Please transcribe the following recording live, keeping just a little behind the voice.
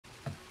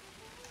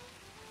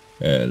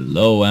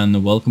Hello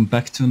and welcome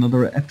back to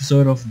another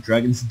episode of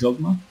Dragon's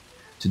Dogma.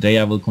 Today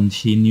I will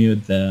continue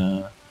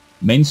the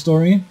main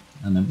story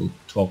and I will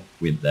talk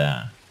with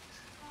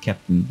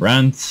Captain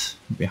Brandt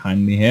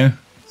behind me here.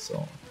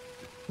 So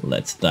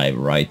let's dive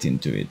right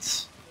into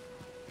it.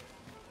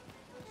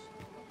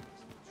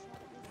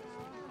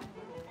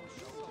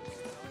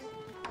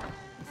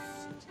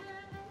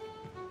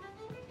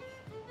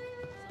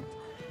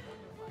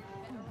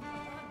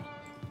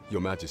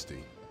 Your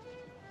Majesty,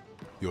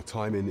 your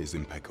timing is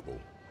impeccable.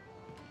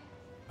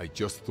 I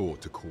just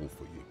thought to call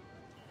for you.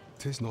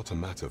 'Tis not a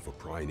matter for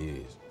prying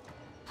ears.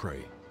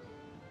 Pray,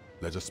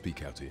 let us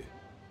speak out here.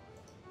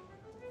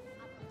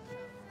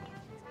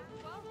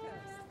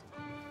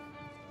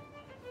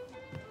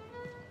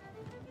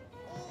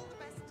 All the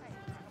best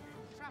tales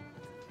of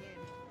travelers of the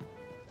inn.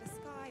 The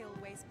sky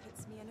always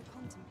puts me in a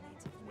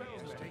contemplative mood.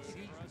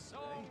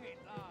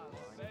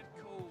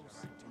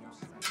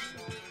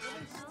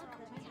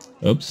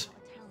 Oops.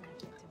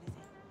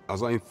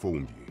 As I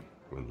informed you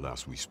when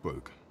last we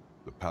spoke,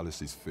 the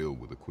palace is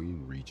filled with the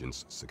Queen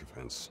Regent's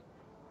sycophants.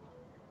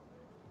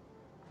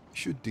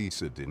 Should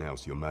Disa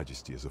denounce your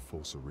Majesty as a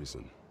false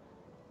arisen,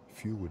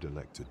 few would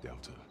elect to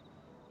doubt her.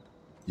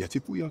 Yet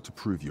if we are to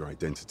prove your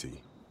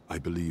identity, I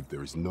believe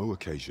there is no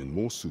occasion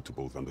more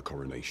suitable than the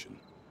coronation.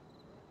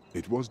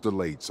 It was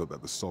delayed so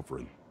that the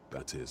sovereign,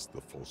 that is,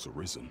 the false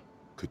arisen,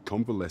 could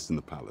convalesce in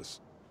the palace,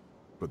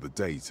 but the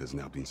date has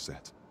now been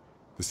set.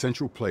 The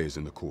central players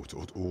in the court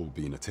ought all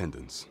be in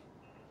attendance.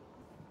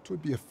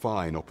 'Twould be a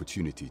fine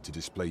opportunity to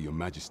display your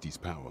Majesty's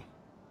power.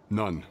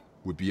 None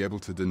would be able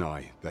to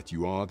deny that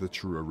you are the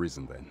true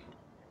arisen then.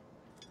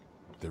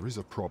 There is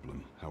a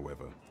problem,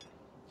 however.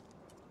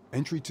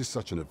 Entry to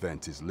such an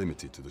event is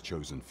limited to the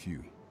chosen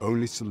few.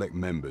 Only select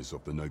members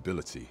of the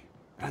nobility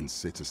and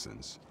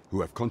citizens who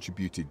have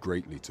contributed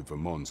greatly to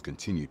Vermont's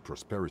continued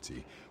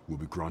prosperity will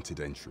be granted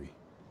entry.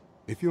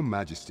 If your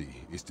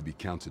Majesty is to be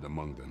counted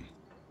among them,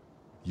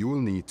 you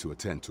will need to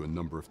attend to a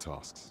number of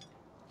tasks.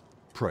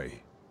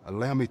 Pray,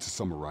 allow me to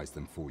summarize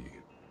them for you.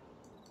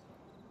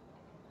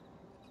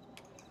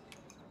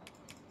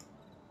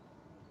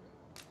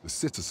 The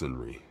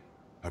citizenry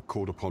have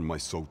called upon my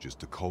soldiers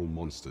to cull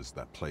monsters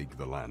that plague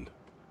the land.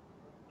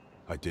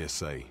 I dare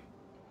say,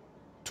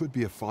 'twould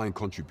be a fine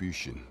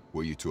contribution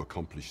were you to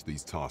accomplish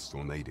these tasks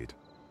unaided.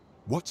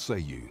 What say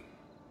you?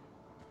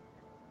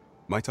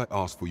 Might I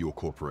ask for your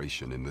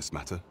cooperation in this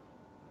matter?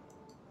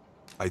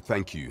 I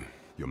thank you,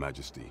 Your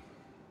Majesty.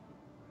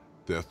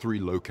 There are 3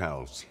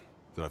 locales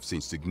that have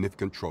seen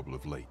significant trouble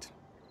of late.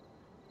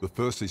 The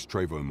first is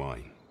Trevo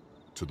Mine,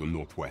 to the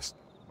northwest.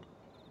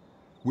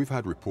 We've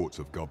had reports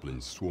of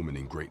goblins swarming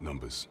in great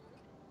numbers.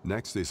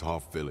 Next is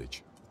Half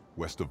Village,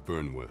 west of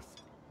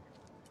Burnworth.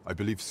 I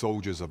believe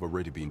soldiers have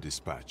already been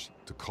dispatched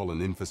to cull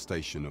an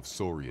infestation of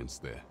saurians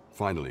there.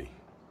 Finally,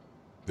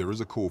 there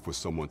is a call for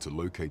someone to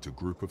locate a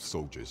group of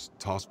soldiers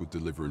tasked with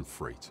delivering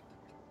freight.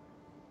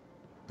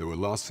 They were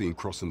last seen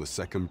crossing the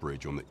second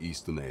bridge on the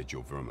eastern edge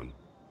of Vermont.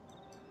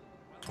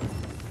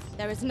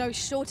 There is no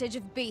shortage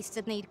of beasts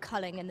that need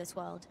culling in this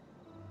world.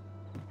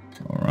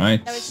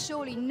 Alright. There is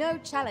surely no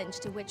challenge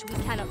to which we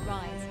cannot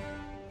rise.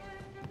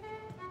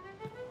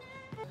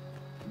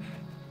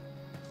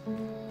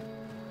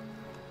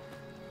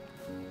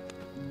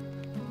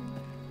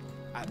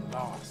 At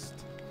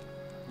last.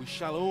 We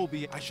shall all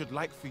be... I should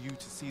like for you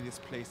to see this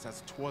place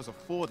as 'twas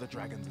afore the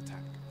dragon's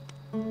attack.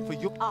 For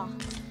you... Ah,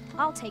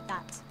 I'll take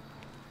that.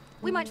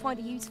 We might find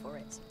a use for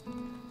it.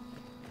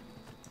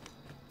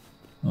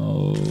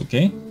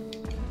 Okay.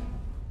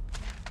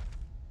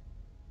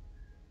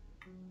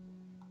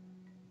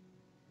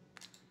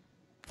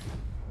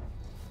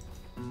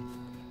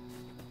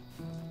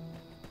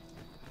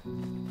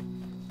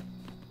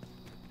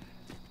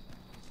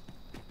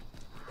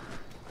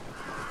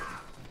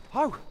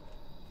 Oh,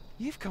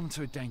 you've come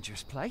to a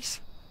dangerous place.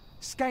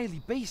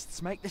 Scaly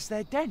beasts make this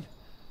their den.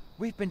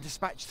 We've been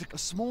dispatched to a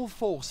small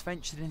force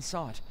ventured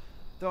inside,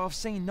 though I've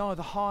seen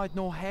neither hide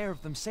nor hair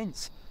of them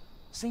since.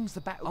 Seems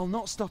the battle... I'll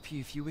not stop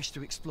you if you wish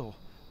to explore,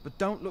 but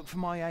don't look for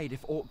my aid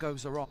if aught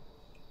goes awry.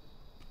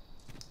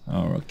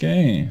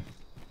 Okay.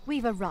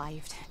 We've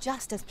arrived,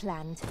 just as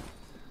planned.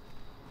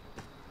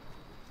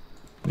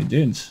 We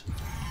did.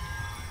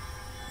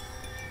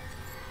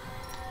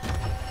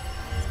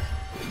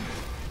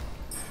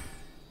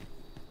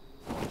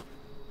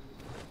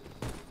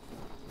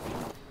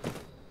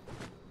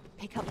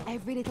 Pick up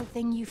every little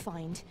thing you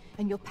find,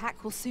 and your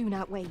pack will soon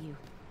outweigh you.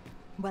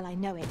 Well, I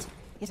know it,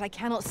 yet I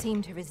cannot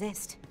seem to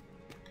resist.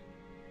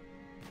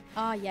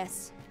 Ah,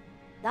 yes.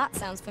 That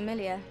sounds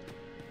familiar.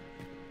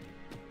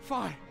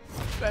 Fine.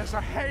 There's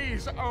a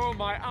haze over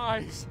my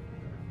eyes.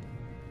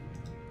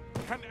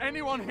 Can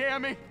anyone hear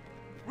me?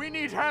 We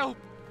need help.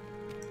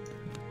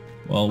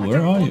 Well,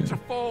 where are you? To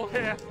fall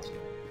here.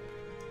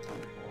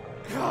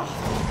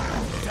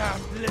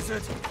 Damn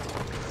lizard!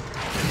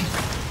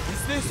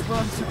 Is this where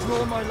I'm to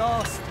draw my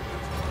last?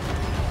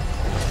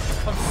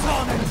 I'm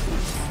Sonic!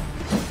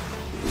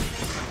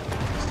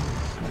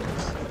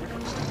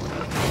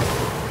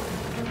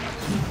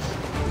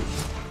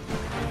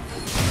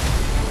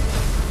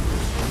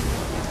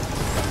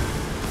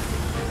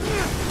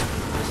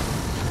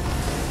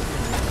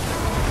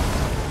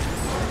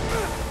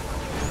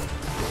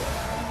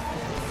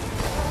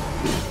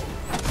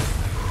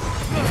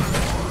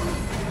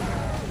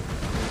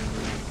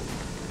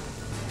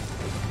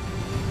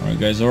 Are you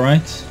guys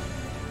alright?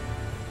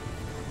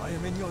 I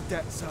am in your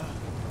debt, sir.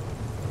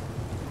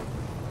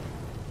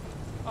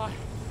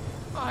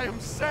 I am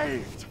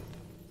saved!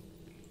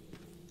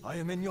 I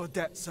am in your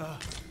debt, sir.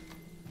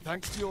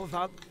 Thanks to your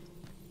val...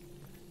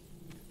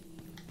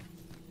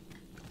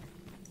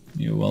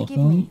 You're Forgive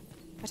welcome. me,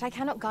 but I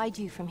cannot guide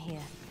you from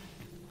here.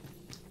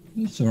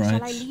 It's Shall I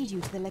alright. lead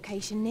you to the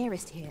location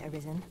nearest here,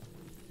 Arisen?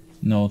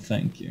 No,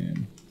 thank you.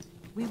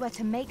 We were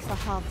to make for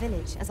Har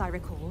village, as I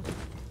recall.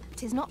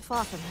 'Tis not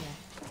far from here.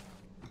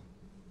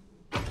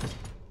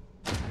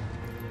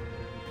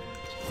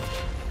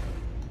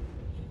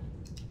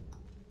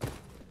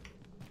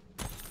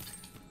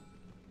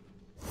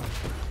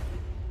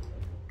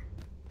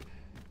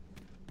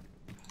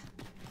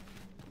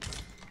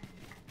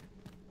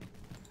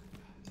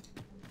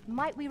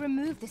 Might we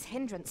remove this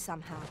hindrance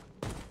somehow?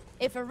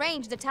 If a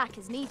ranged attack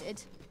is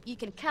needed, you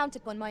can count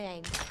upon my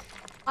aim.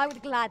 I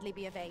would gladly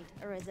be of aid,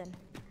 Arisen.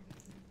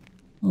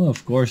 Well,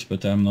 of course,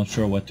 but I'm not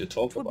sure what to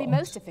talk It would about. be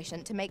most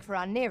efficient to make for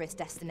our nearest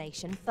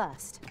destination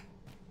first.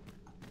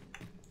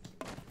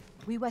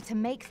 We were to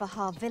make for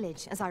Har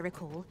village, as I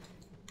recall.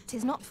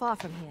 'Tis not far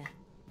from here.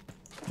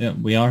 Yeah,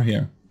 we are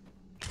here.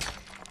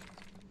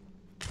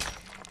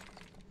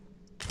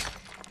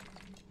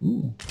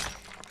 Ooh,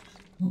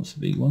 that was a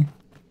big one.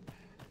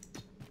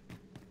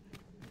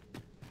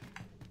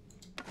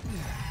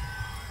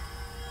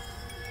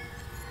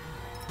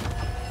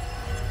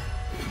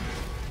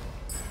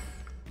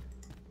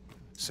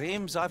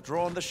 Seems I've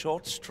drawn the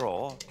short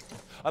straw.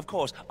 Of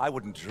course, I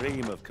wouldn't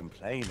dream of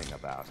complaining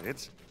about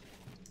it.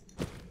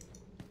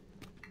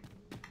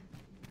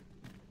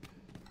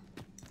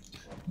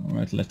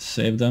 Alright, let's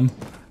save them.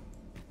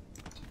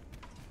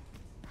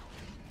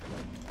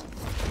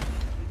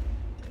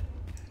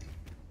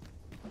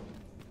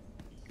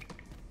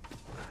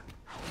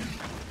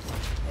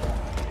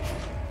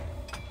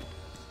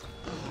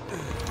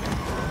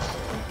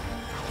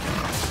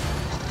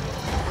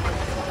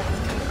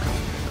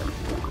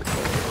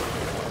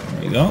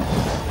 There you go.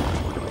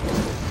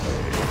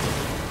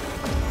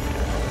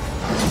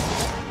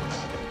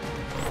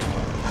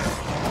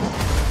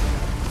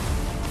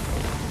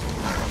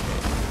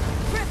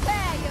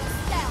 Prepare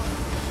yourself!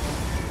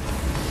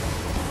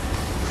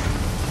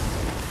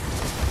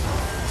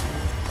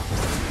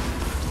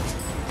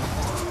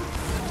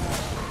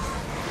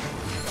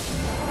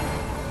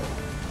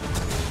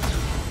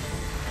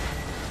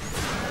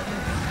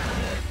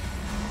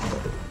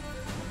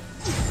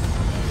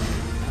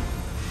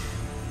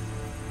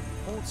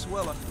 All's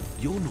well.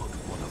 You're not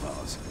one of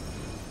ours.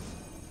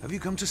 Have you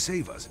come to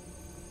save us?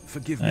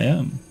 Forgive me. I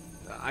am.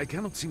 I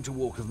cannot seem to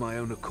walk of my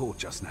own accord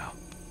just now.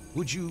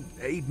 Would you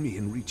aid me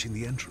in reaching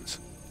the entrance?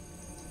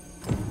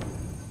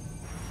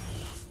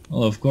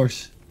 Well, of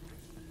course.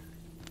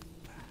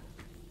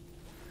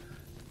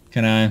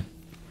 Can I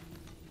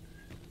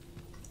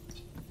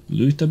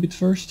loot a bit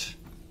first?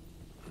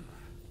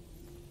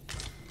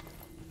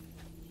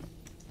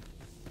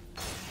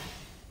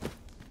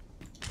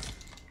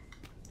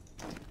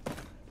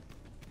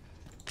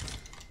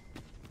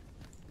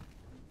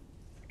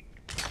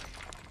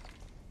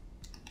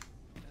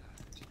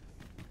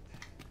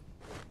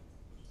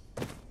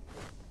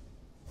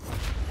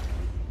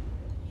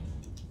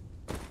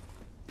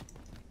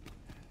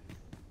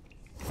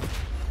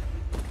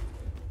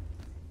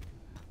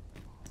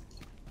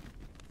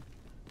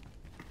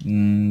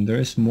 There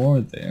is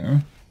more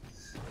there,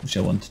 which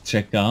I want to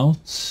check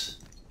out.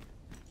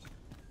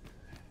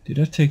 Did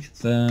I take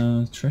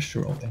the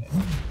treasure over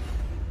here?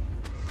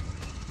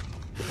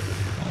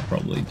 I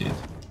probably did.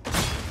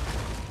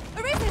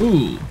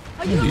 Ooh,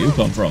 where do you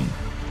come from?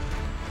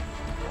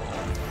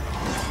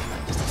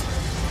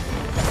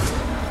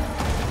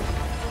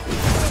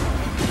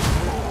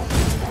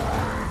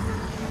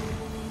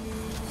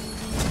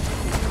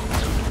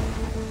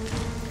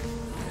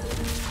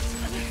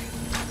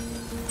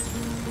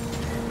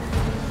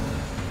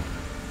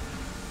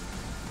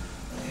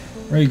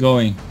 Where are you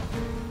going?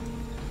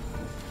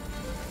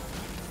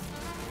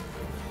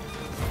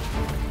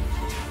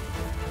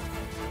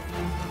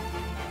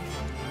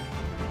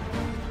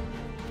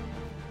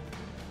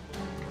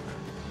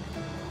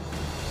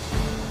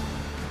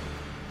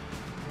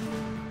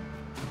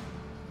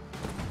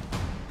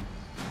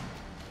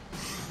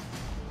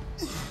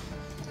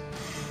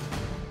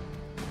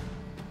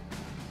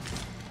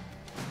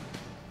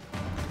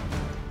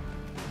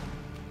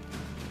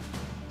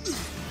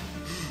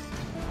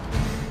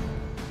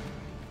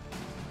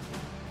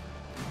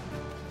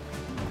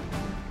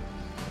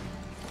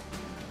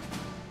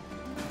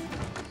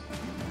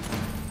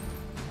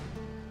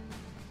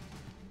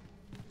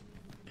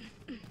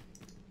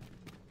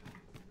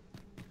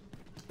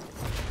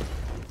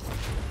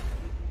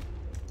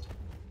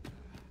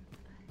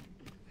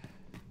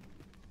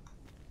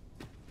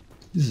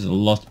 This is a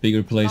lot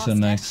bigger place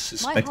than I Master,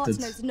 my heart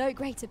suspected. knows no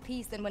greater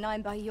peace than when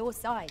I'm by your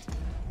side.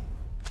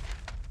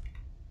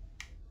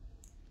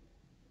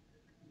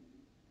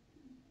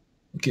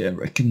 Okay, I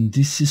reckon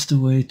this is the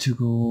way to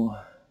go.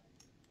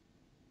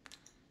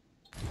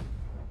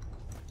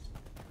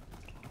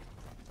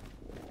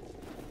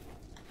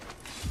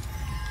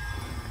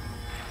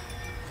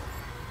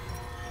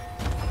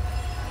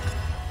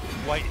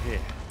 wait here.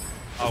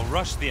 I'll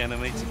rush the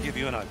enemy to give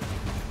you an opening.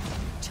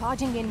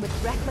 Charging in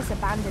with reckless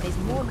abandon is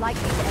more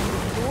likely to end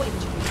with your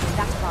injuries than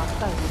that of our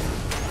foes.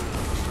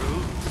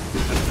 True.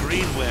 And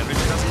green wearing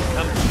doesn't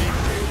come cheap.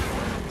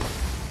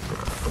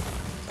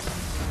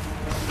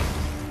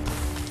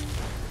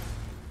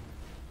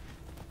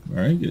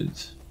 Very good.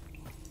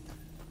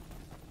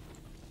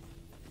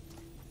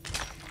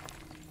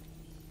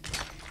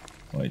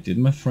 Wait, did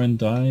my friend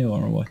die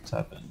or what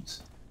happened?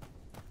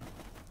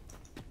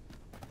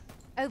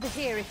 Over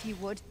here, if you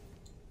would.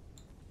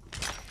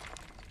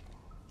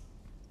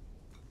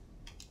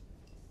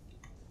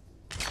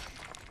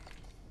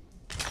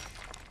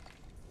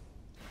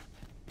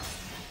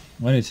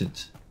 What is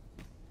it?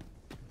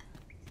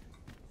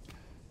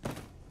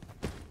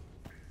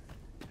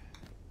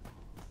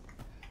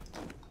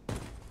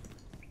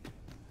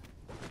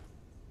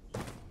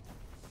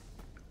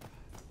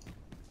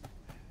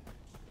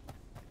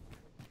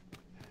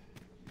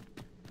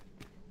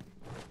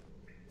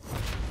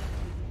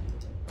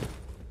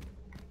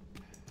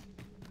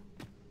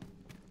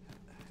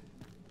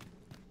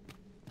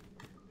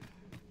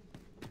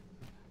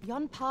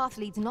 Yon path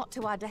leads not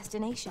to our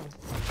destination.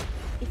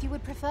 If you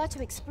would prefer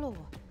to explore,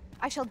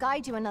 I shall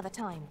guide you another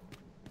time.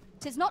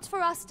 'Tis not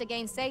for us to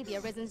gainsay the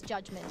Arisen's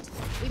judgment.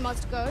 We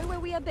must go where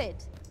we are bid.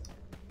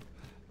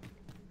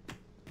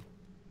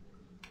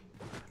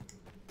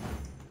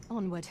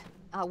 Onward.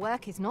 Our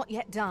work is not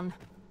yet done.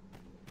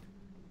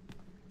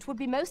 'Twould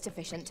be most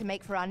efficient to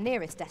make for our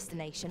nearest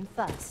destination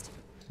first.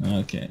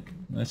 Okay,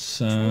 let's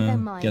Trigger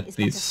mine get is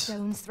but a this.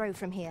 stone's throw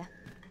from here.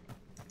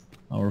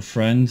 Our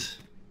friend.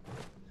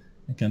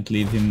 I can't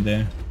leave him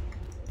there.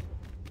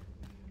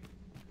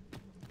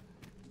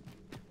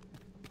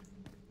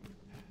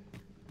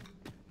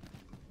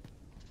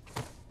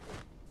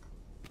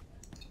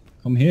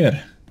 Come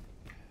here.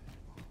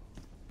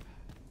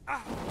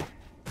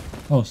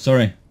 Oh,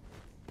 sorry.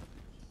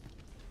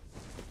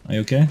 Are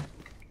you okay?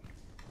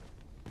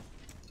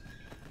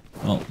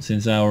 Well,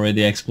 since I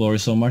already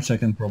explored so much, I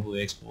can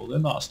probably explore the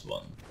last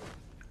one.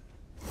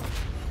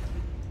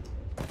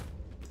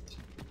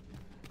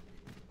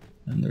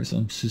 And there's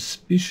some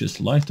suspicious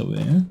light over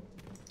here.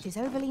 It is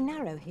overly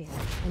narrow here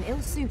and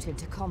ill-suited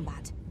to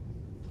combat.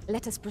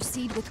 Let us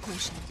proceed with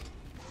caution.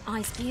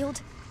 Eyes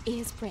peeled,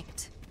 ears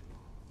pricked.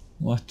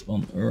 What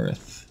on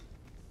earth?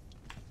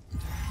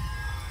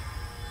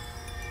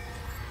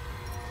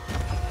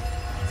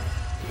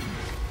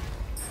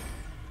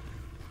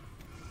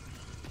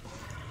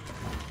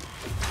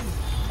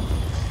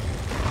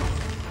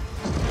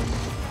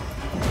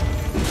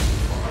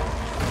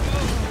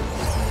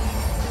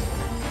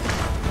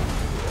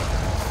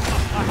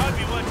 I hope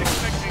you weren't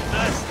expecting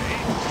thirsty.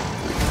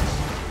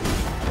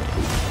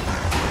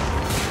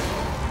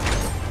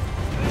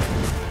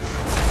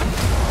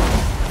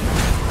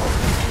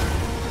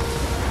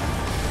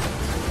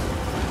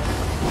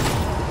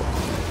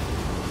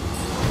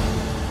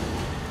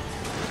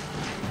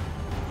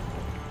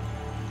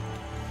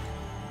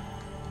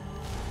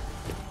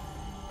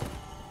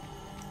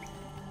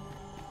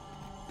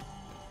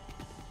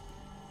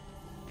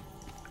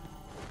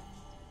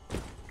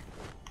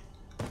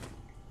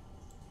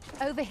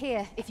 Over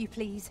here, if you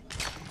please.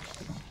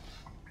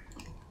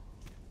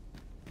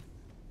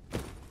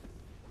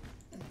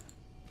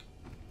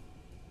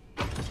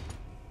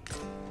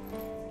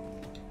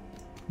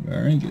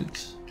 Very good.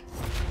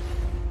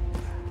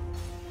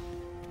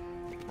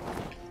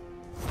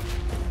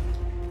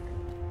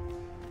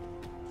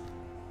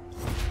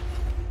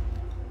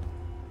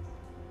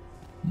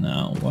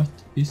 Now, what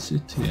is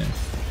it here?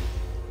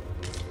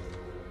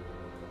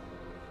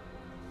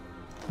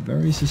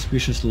 Very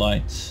suspicious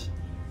lights.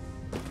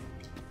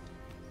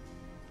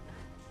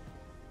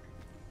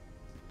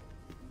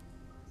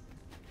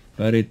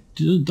 But it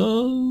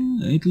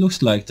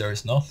looks like there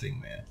is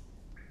nothing there.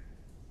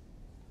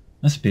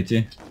 That's a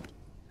pity.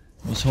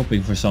 I was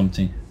hoping for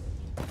something.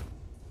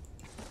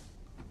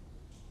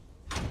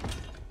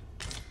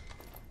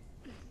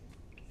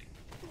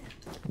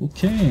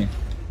 Okay.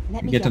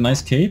 Let We me get a get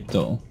nice that. cape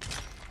though.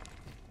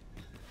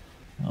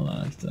 I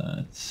like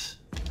that.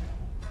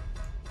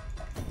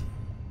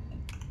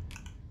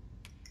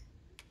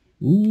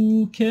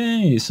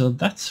 Okay, so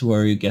that's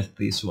where you get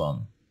this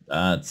one.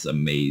 That's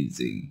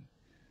amazing.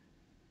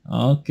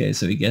 Okay,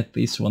 so we get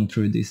this one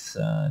through this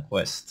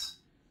quest.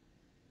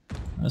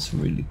 That's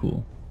really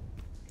cool.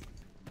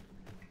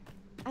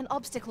 An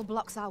obstacle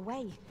blocks our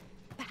way.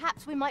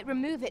 Perhaps we might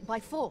remove it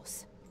by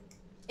force.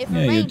 If Yeah,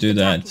 a you ranged do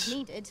attack that. is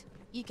needed,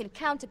 you can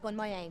count upon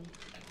my aim.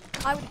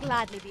 I would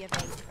gladly be of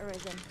aid,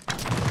 Arisen.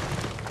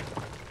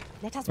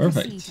 Let us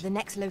Perfect. proceed to the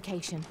next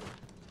location.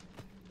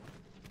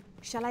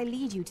 Shall I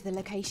lead you to the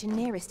location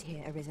nearest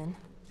here, Arisen?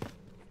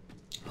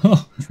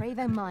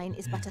 Trevo Mine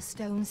is but a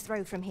stone's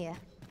throw from here.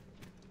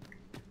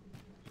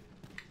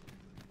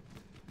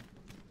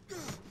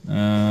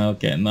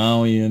 Okay,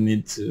 now you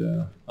need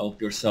to help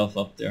yourself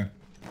up there.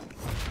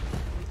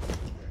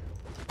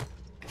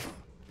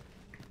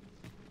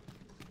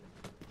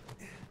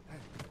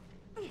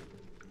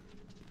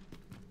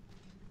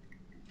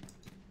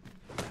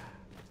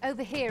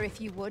 over here if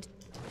you would.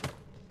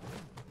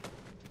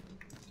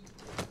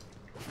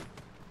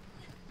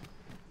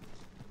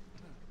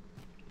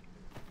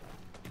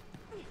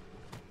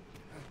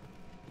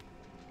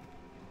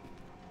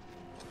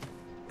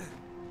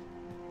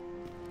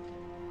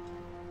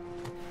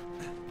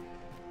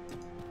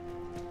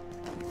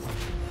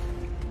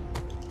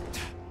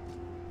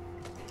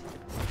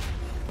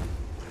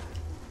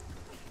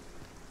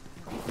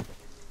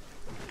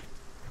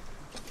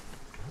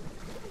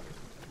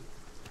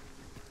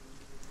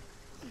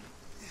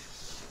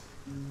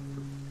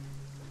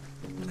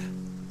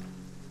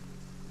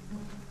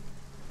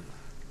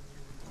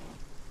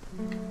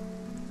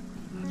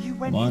 You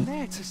went in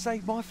there to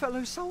save my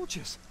fellow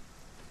soldiers.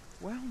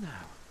 Well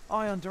now,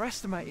 I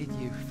underestimated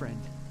you,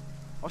 friend.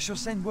 I shall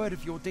send word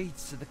of your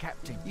deeds to the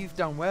captain. You've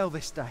done well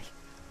this day.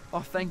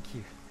 I thank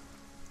you.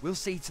 We'll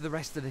see to the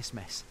rest of this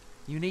mess.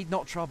 You need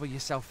not trouble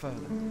yourself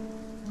further.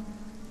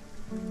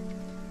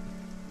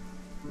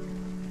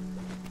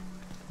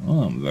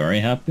 Oh, I'm very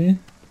happy.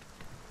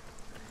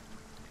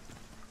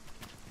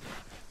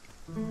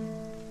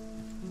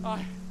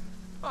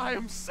 I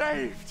am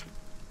saved!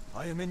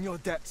 I am in your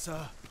debt,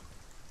 sir.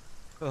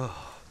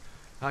 Oh,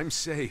 I'm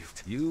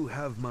saved. You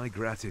have my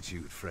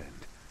gratitude,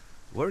 friend.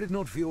 Were it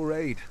not for your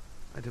aid,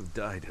 I'd have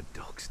died a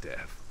dog's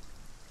death.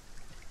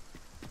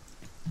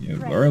 You're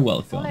very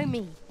welcome. Follow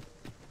me.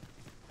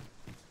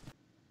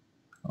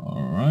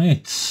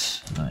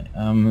 Alright, I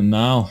am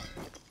now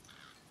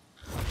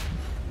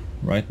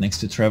right next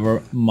to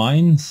Trevor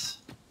Mines.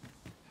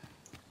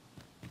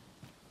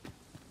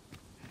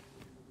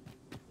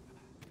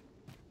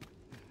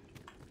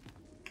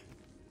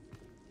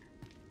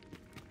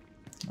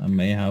 I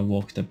may have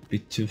walked a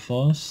bit too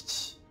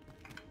fast.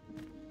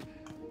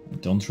 I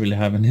don't really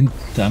have any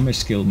damage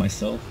skill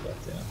myself, but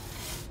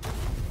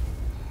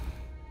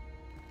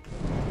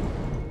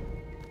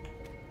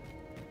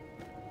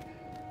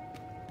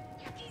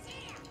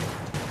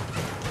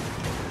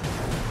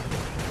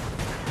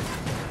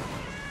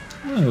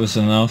yeah. It was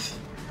enough.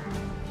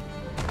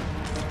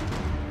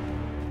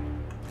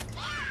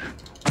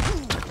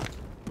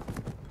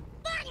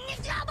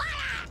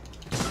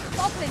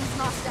 Goblins,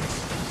 master.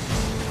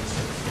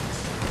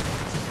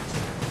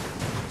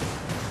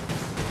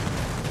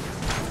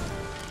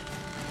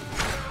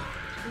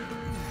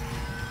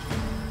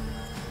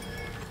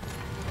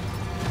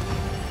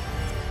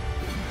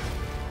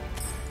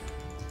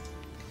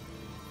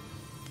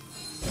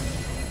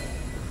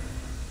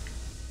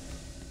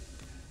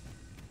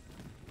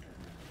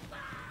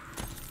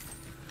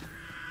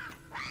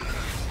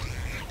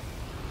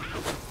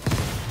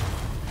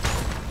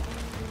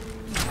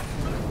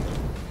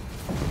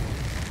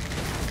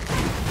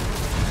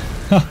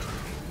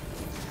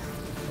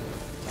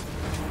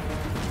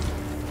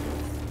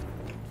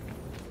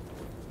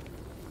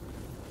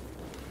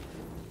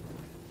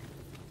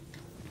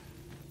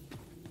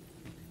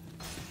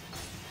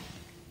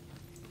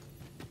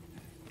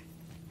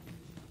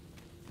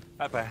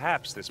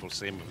 Perhaps this will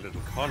seem of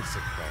little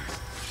consequence,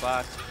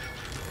 but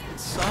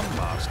some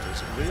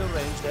masters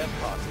rearrange their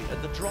party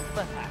at the drop of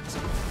a hat.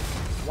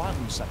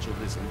 One such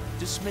arisen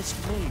dismissed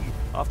me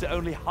after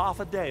only half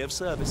a day of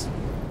service.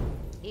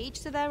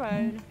 Each to their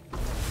own.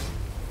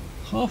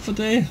 Half a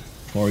day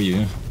for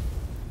you.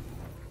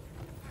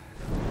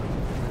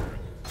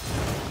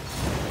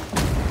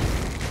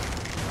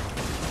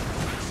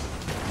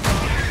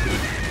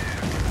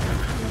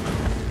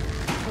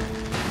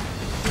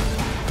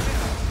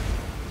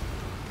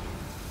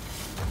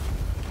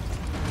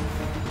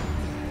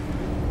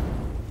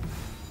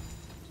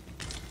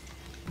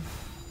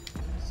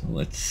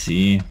 Let's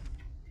see.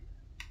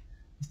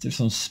 Is there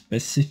some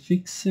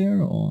specifics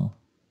here, or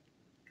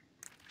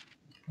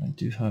I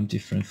do have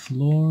different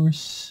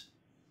floors.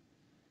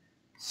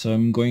 So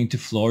I'm going to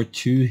floor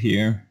 2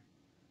 here,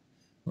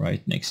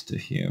 right next to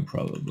here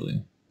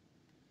probably.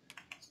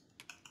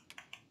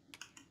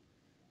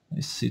 I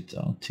sit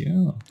out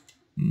here.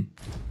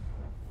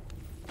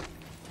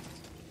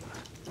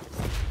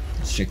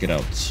 Let's check it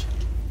out.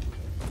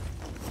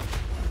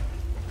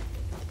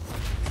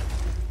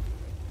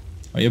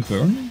 Are you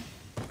burning?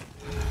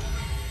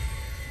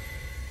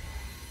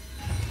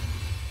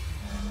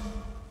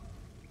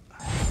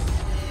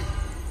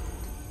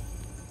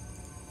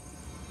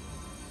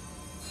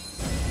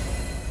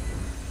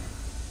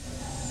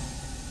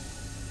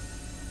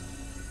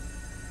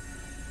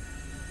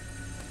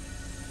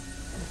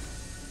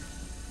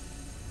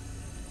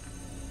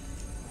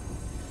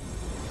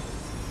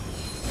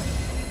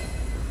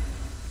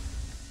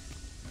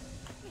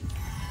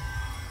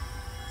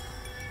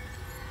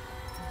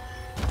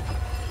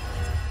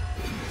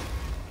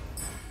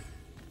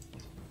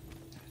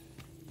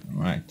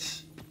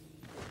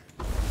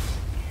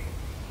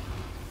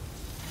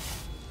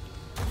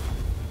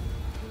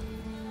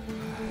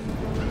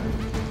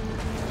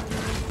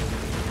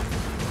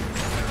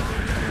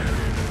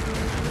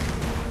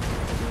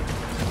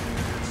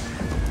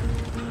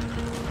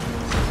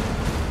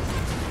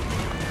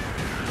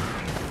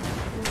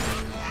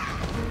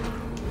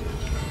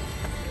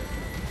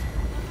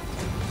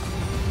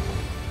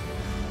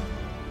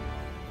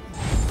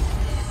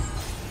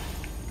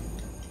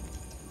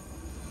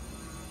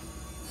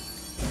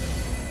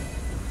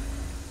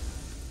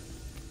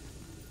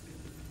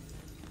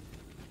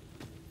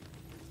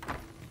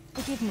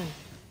 Forgive me,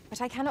 but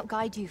I cannot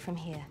guide you from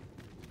here.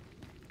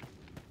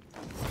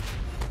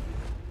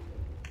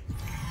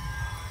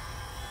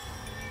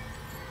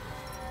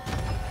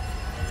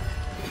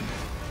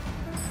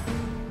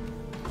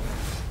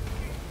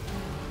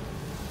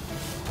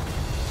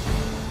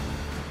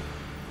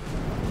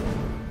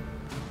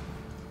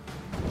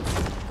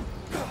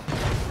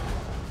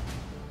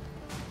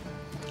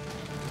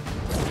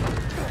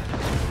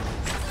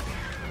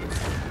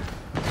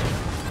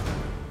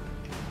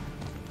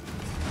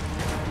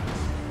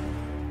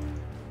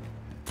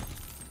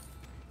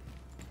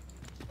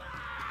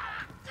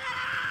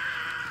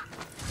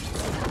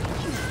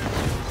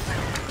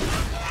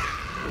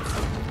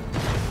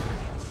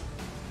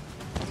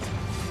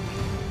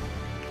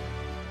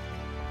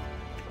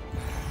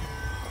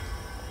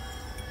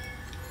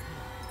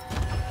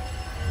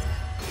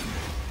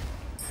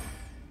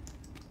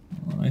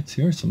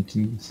 Here's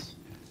something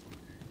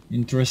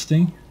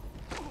interesting.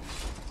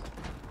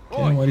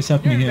 Okay, what is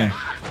happening here?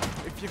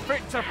 If you're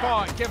fit to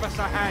fight, give us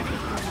a hand.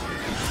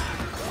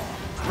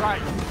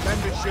 Right,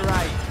 lend us your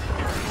aid.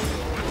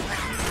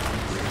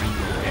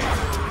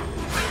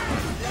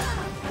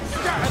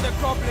 Scatter the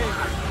goblin!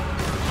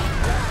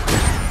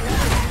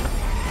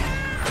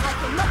 I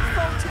cannot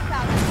fall to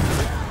balance.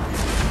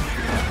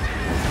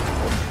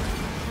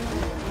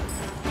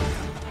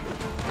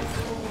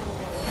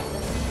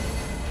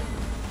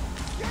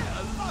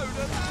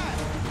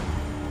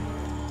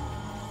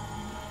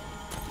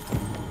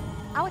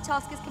 Our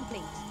task is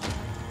complete.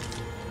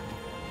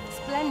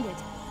 Splendid.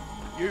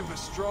 You've a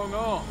strong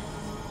arm.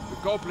 The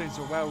goblins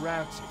are well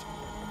routed.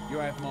 You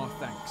have my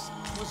thanks.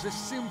 It was a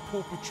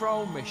simple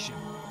patrol mission,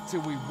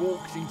 till we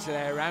walked into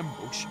their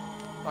ambush.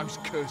 Those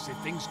cursed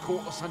things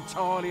caught us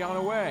entirely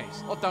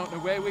unawares. I don't know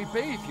where we'd be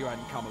if you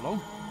hadn't come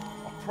along.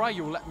 I pray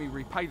you'll let me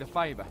repay the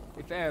favour,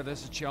 if ever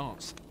there's a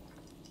chance.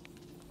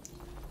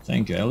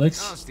 Thank you,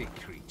 Alex. Nasty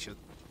creature.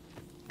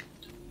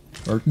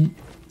 Burton.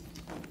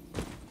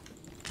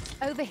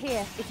 Over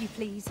here, if you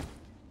please.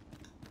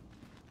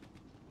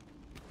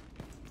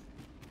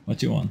 What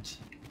do you want?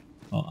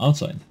 Oh,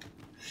 outside.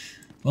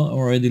 Well, I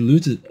already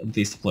looted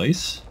this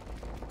place.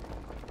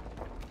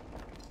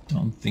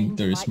 Don't think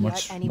there is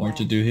much more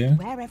to do here.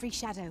 Wear every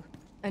shadow,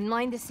 and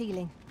mind the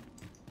ceiling.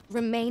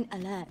 Remain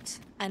alert,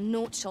 and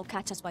naught shall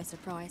catch us by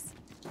surprise.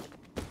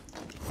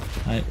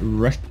 I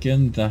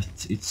reckon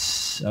that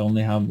I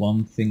only have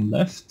one thing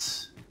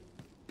left.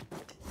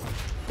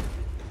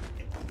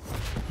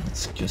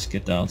 Let's just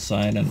get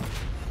outside and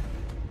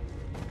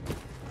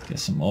get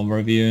some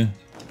overview.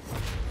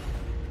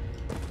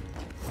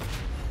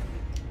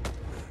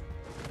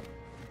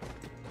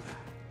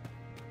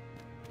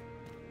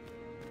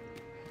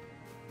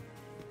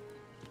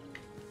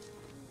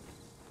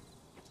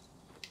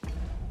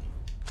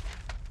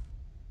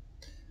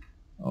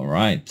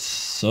 Alright,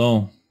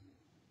 so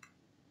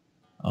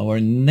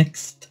our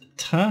next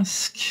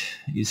task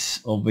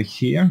is over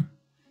here.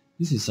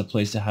 This is a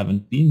place I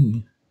haven't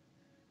been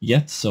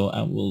yet, so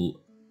I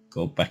will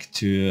go back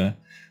to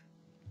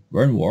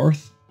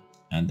Wernworth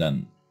and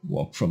then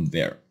walk from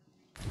there.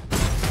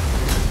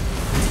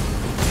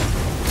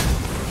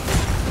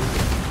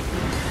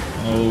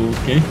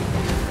 Okay.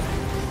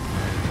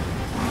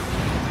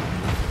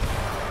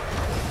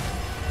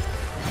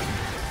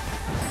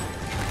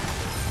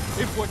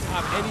 If we're to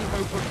have any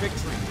hope of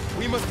victory,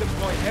 we must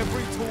employ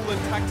every tool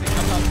and tactic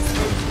at our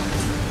disposal.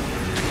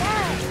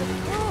 Yes, of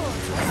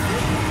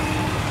course.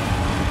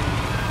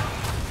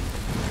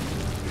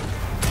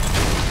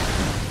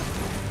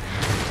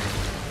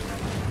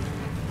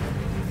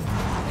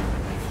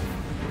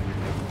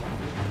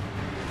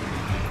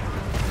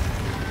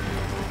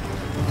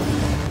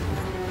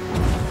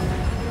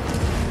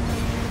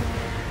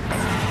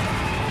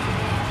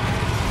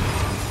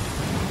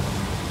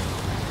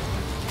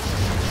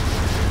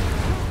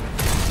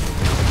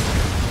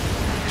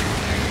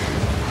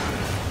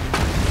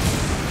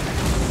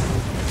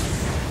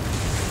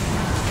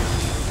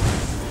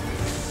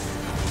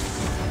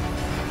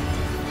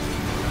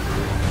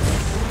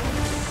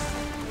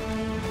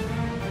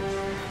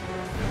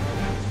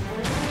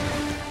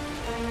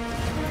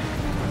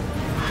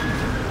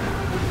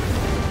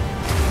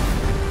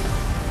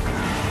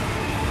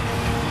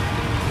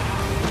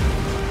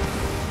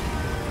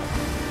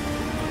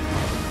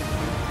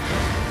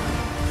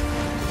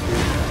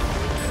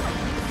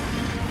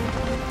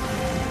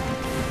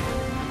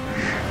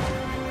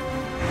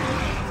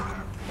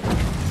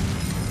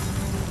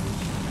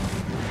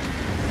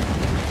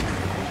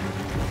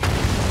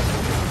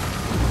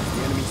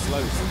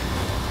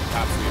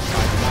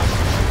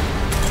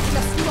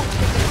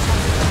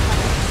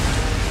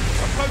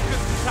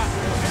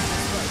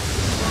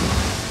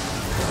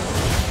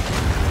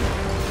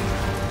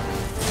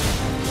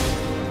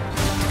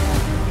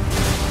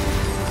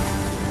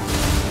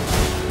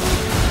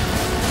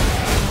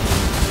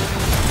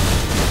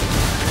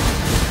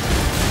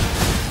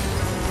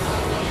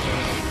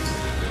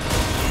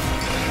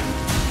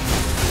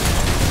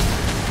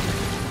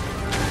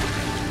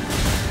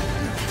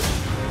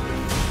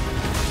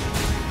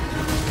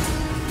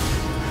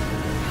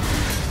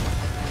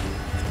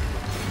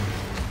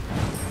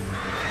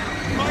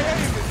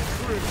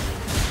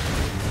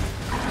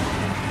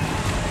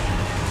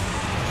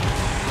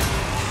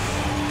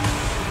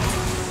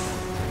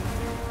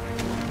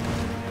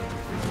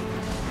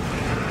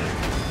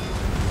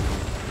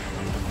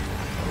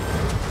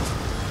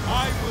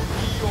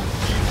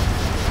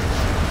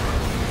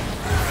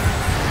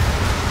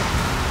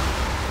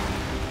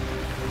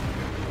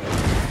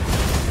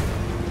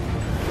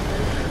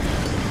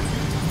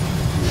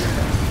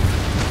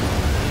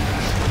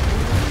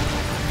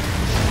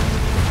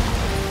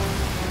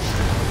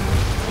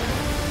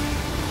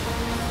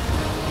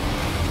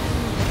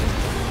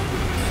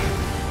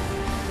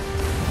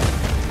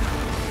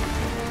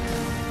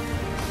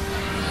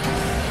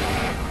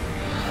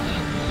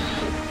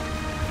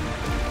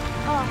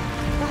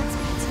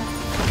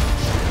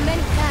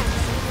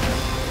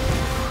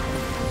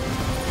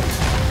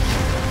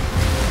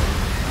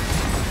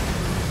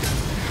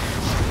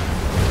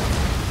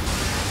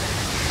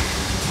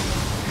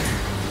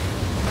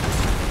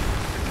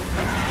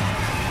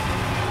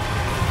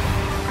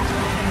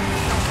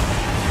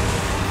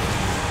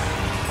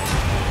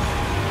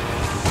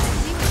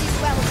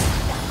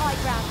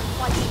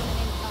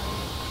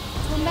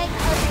 make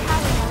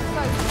overpowering our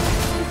foes.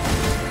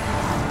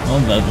 Oh,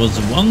 that was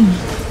one.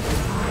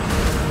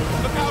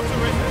 Look out,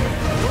 Arisen!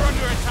 We're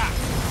under attack!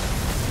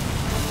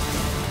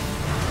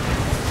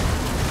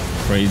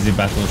 Crazy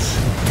battles.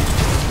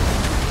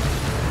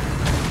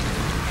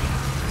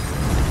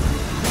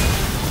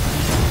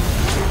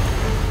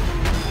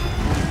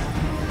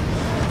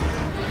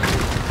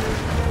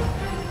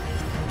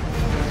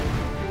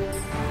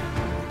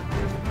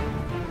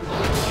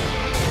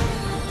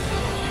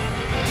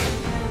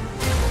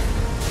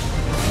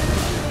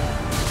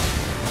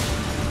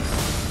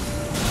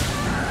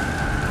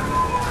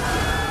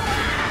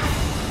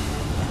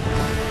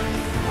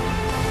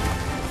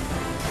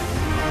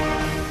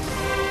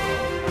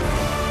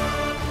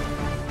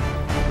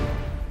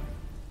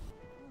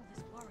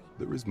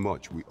 There is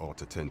much we ought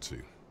to tend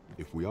to,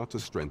 if we are to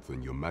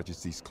strengthen your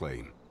Majesty's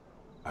claim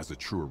as a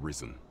true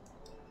Arisen.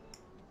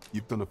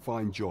 You've done a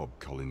fine job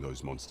culling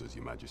those monsters,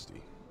 your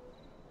Majesty.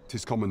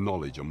 'Tis common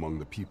knowledge among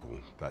the people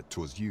that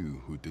 'twas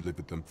you who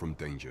delivered them from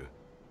danger.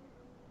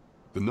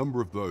 The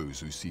number of those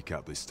who seek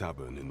out this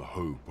tavern in the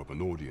hope of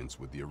an audience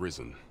with the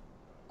Arisen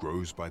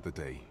grows by the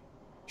day.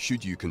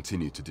 Should you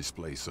continue to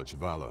display such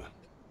valor,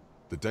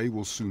 the day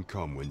will soon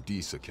come when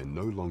Disa can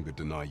no longer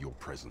deny your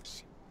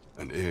presence.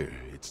 And ere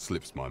it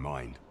slips my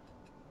mind,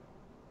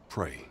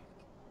 pray,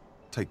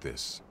 take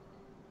this.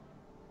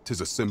 'Tis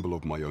a symbol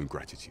of my own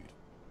gratitude.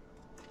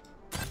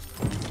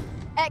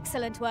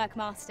 Excellent work,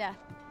 Master.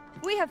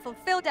 We have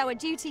fulfilled our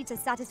duty to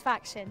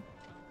satisfaction.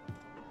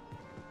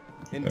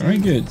 Indeed. Very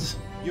good.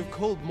 You've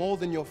culled more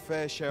than your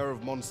fair share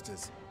of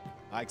monsters.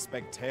 I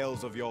expect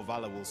tales of your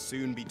valor will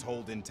soon be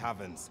told in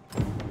taverns.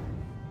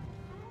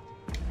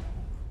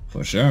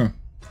 For sure.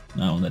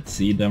 Now let's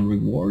see the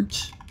reward.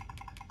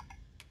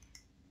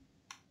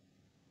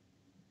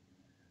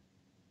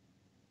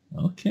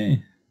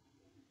 Okay.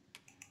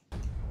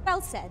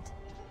 Well said.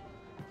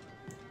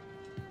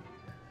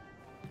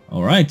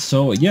 Alright,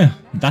 so yeah,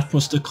 that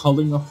was the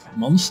Culling of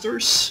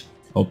Monsters.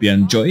 Hope you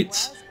enjoyed,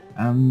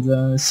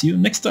 and see you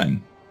next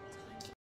time.